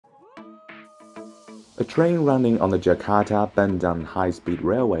A train running on the Jakarta-Bandung High-Speed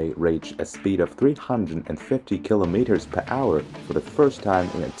Railway reached a speed of 350 km per hour for the first time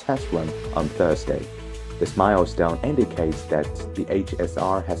in a test run on Thursday. This milestone indicates that the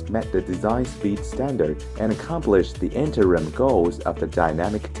HSR has met the design speed standard and accomplished the interim goals of the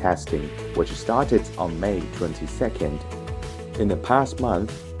dynamic testing, which started on May 22nd. In the past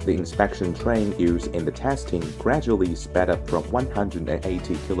month, the inspection train used in the testing gradually sped up from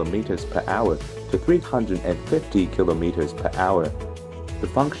 180 km per hour to 350 km per hour. The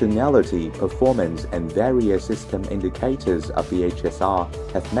functionality, performance, and various system indicators of the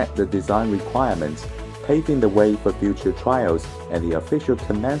HSR have met the design requirements, paving the way for future trials and the official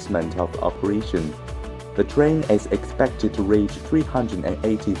commencement of operation. The train is expected to reach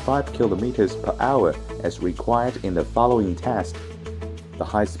 385 km per hour as required in the following test. The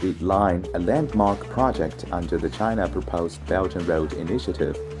high-speed line, a landmark project under the China proposed Belt and Road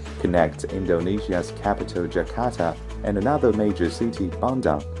Initiative, connects Indonesia's capital Jakarta and another major city,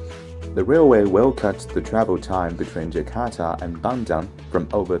 Bandung. The railway will cut the travel time between Jakarta and Bandung from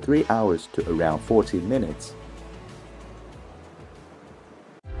over 3 hours to around 40 minutes.